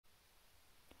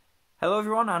Hello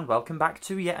everyone and welcome back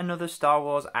to yet another Star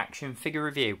Wars action figure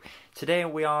review. Today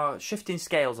we are shifting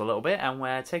scales a little bit and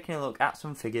we're taking a look at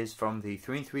some figures from the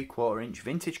 3 3/4 inch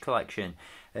vintage collection.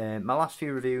 My last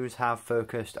few reviews have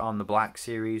focused on the Black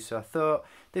series, so I thought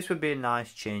this would be a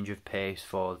nice change of pace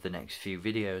for the next few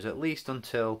videos, at least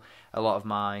until a lot of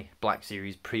my Black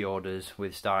series pre-orders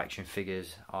with Star Action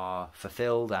figures are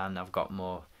fulfilled and I've got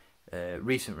more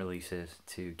recent releases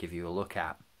to give you a look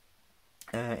at.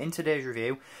 In today's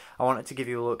review, I wanted to give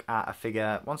you a look at a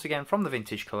figure, once again from the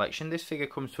vintage collection. This figure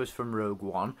comes to us from Rogue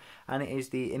One, and it is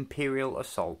the Imperial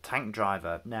Assault Tank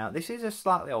Driver. Now, this is a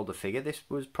slightly older figure. This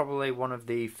was probably one of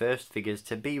the first figures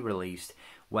to be released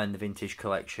when the vintage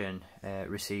collection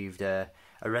received a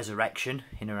resurrection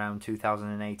in around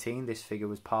 2018. This figure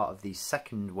was part of the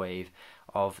second wave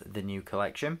of the new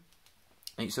collection.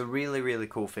 It's a really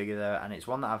cool figure though, and it's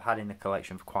one that I've had in the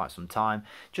collection for quite some time.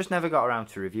 Just never got around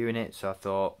to reviewing it, so I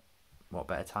thought, what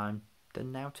better time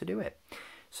than now to do it.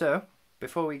 So,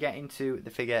 before we get into the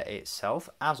figure itself,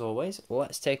 as always,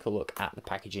 let's take a look at the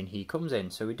packaging he comes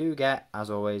in. So we do get,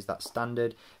 as always, that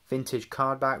standard vintage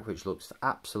card back, which looks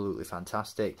absolutely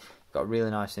fantastic. Got a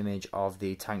really nice image of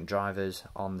the tank drivers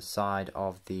on the side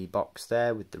of the box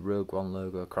there with the Rogue One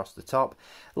logo across the top.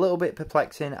 A little bit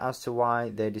perplexing as to why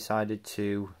they decided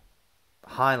to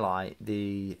highlight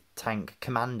the tank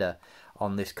commander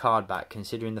on this card back,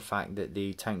 considering the fact that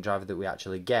the tank driver that we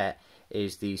actually get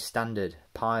is the standard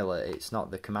pilot. It's not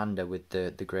the commander with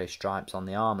the grey stripes on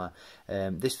the armour.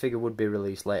 This figure would be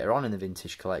released later on in the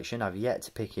vintage collection. I've yet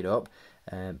to pick it up,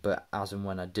 but as and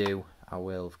when I do, I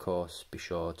will of course be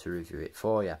sure to review it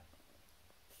for you.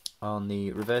 On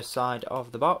the reverse side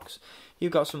of the box,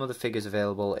 you've got some other figures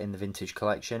available in the vintage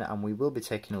collection, and we will be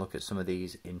taking a look at some of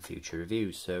these in future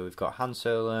reviews. So we've got Han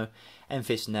Solo,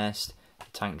 Enfys Nest, the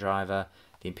tank driver,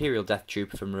 the Imperial Death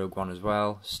Trooper from Rogue One as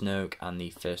well, Snoke, and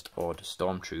the First Order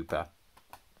Stormtrooper.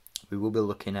 We will be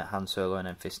looking at Han Solo and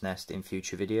Enfys Nest in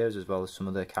future videos, as well as some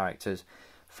other characters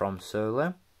from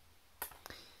Solo.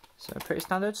 So pretty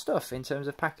standard stuff in terms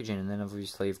of packaging, and then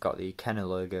obviously you've got the Kenner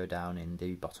logo down in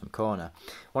the bottom corner.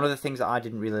 One of the things that I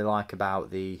didn't really like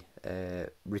about the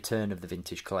return of the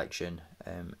vintage collection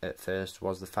at first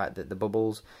was the fact that the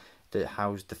bubbles that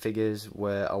housed the figures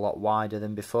were a lot wider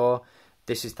than before.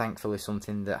 This is thankfully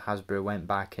something that Hasbro went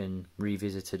back and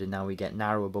revisited, and now we get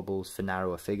narrower bubbles for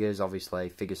narrower figures. Obviously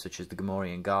figures such as the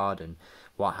Gamorrean Guard and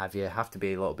what have you have to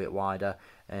be a little bit wider,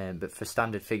 but for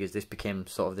standard figures this became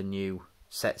sort of the new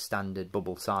set standard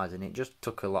bubble size, and it just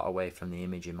took a lot away from the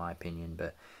image in my opinion,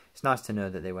 but it's nice to know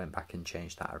that they went back and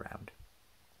changed that around.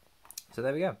 So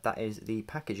there we go, that is the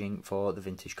packaging for the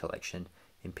vintage collection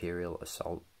Imperial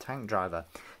Assault Tank Driver.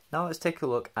 Now let's take a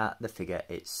look at the figure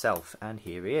itself, and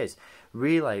here he is.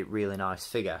 Really nice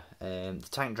figure. The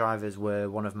tank drivers were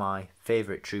one of my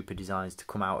favourite trooper designs to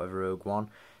come out of Rogue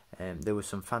One. There were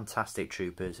some fantastic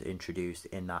troopers introduced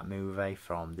in that movie,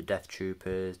 from the Death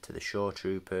Troopers to the Shore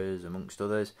Troopers amongst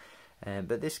others,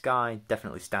 but this guy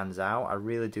definitely stands out. I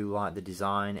really do like the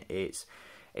design. It's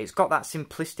got that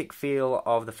simplistic feel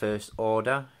of the First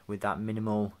Order with that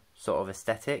minimal sort of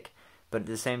aesthetic, but at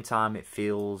the same time it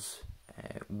feels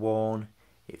worn,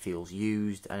 it feels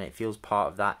used, and it feels part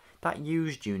of that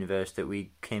used universe that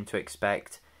we came to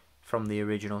expect from the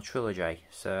original trilogy.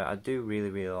 So I do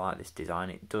really like this design.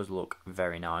 It does look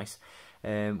very nice.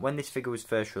 When this figure was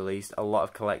first released, a lot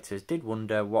of collectors did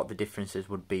wonder what the differences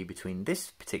would be between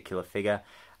this particular figure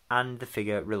and the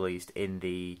figure released in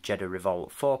the Jedi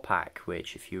Revolt 4-pack,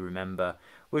 which, if you remember,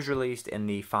 was released in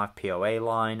the 5POA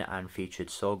line and featured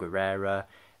Saw Gerrera,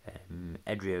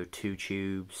 Edrio 2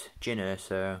 Tubes, Jyn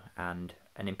Erso, and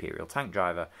an Imperial tank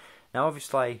driver. Now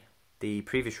obviously the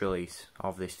previous release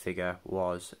of this figure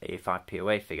was a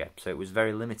 5POA figure, so it was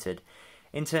very limited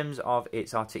in terms of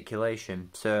its articulation.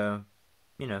 So,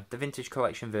 you know, the vintage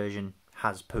collection version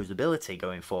has posability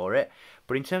going for it,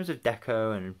 but in terms of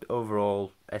deco and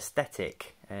overall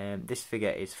aesthetic, this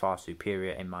figure is far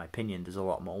superior in my opinion. There's a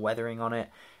lot more weathering on it,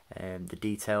 the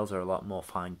details are a lot more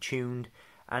fine-tuned,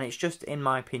 and it's just, in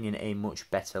my opinion, a much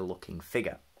better looking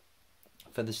figure.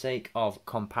 For the sake of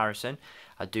comparison,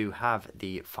 I do have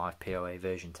the 5POA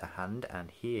version to hand, and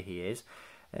here he is.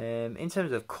 In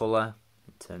terms of colour,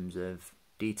 in terms of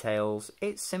details,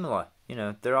 it's similar. You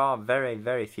know, there are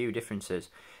very few differences,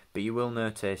 but you will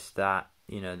notice that,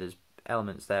 you know, there's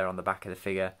elements there on the back of the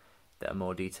figure that are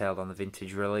more detailed on the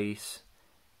vintage release,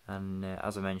 and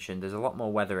as I mentioned, there's a lot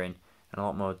more weathering and a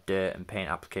lot more dirt and paint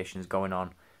applications going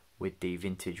on with the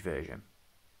vintage version.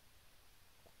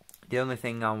 The only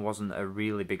thing I wasn't a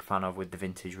really big fan of with the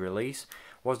vintage release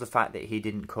was the fact that he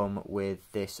didn't come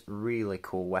with this really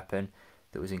cool weapon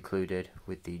that was included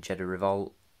with the Jedi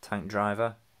Revolt tank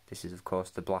driver. This is of course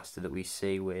the blaster that we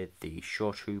see with the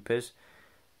shore troopers.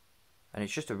 And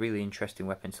it's just a really interesting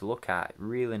weapon to look at.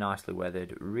 Really nicely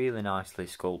weathered, really nicely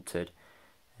sculpted.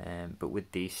 But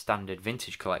with the standard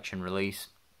Vintage Collection release,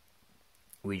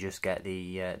 we just get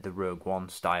the Rogue One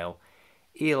style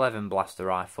E11 blaster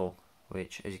rifle,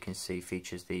 which as you can see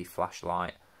features the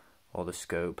flashlight or the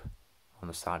scope on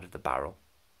the side of the barrel.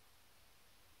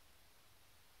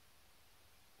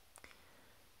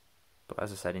 But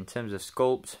as I said, in terms of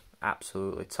sculpt,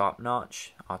 absolutely top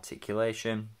notch.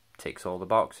 Articulation ticks all the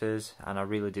boxes, and I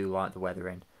really do like the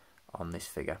weathering on this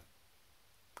figure.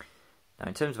 Now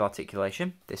in terms of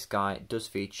articulation, this guy does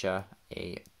feature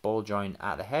a ball joint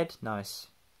at the head. Nice,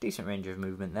 decent range of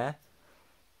movement there.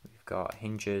 We've got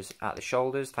hinges at the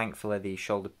shoulders. Thankfully the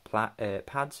shoulder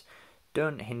pads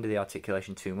don't hinder the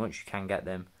articulation too much. You can get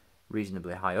them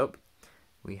reasonably high up.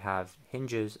 We have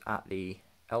hinges at the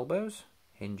elbows,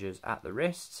 hinges at the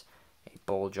wrists, a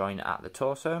ball joint at the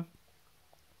torso,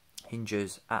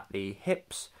 hinges at the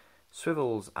hips,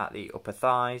 swivels at the upper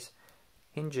thighs,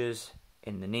 hinges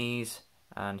in the knees,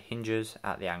 and hinges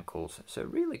at the ankles. So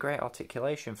really great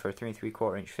articulation for a 3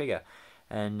 3/4 inch figure.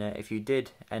 And if you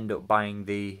did end up buying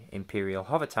the Imperial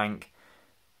hover tank,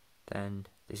 then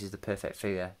this is the perfect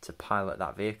figure to pilot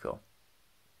that vehicle.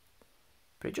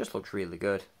 But it just looks really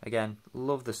good. Again,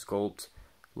 love the sculpt,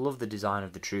 love the design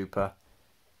of the trooper,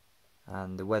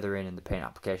 and the weathering and the paint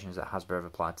applications that Hasbro have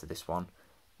applied to this one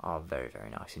are very, very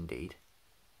nice indeed.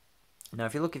 Now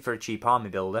if you're looking for a cheap army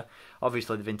builder,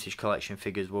 obviously the Vintage Collection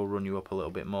figures will run you up a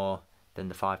little bit more than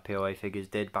the 5 POA figures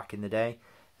did back in the day.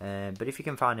 But if you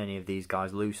can find any of these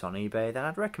guys loose on eBay, then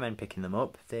I'd recommend picking them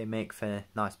up. They make for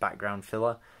nice background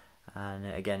filler. And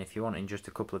again, if you're wanting just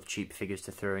a couple of cheap figures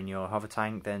to throw in your hover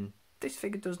tank, then this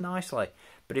figure does nicely.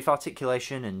 But if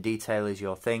articulation and detail is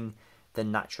your thing,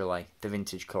 then naturally the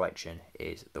Vintage Collection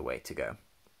is the way to go,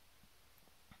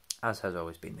 as has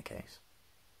always been the case.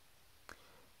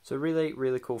 So really,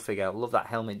 really cool figure. I love that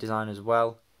helmet design as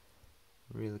well.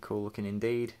 Really cool looking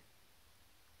indeed.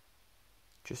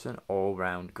 Just an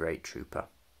all-round great trooper.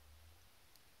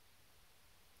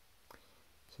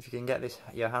 So if you can get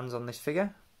your hands on this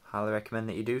figure, highly recommend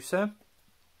that you do so.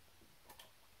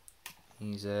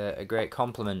 He's a great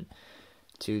complement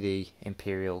to the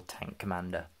Imperial Tank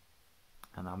Commander.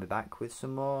 And I'll be back with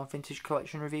some more Vintage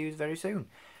Collection reviews very soon.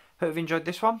 Hope you've enjoyed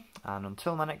this one, and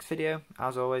until my next video,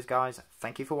 as always guys,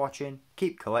 thank you for watching,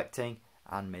 keep collecting,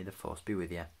 and may the force be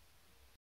with you.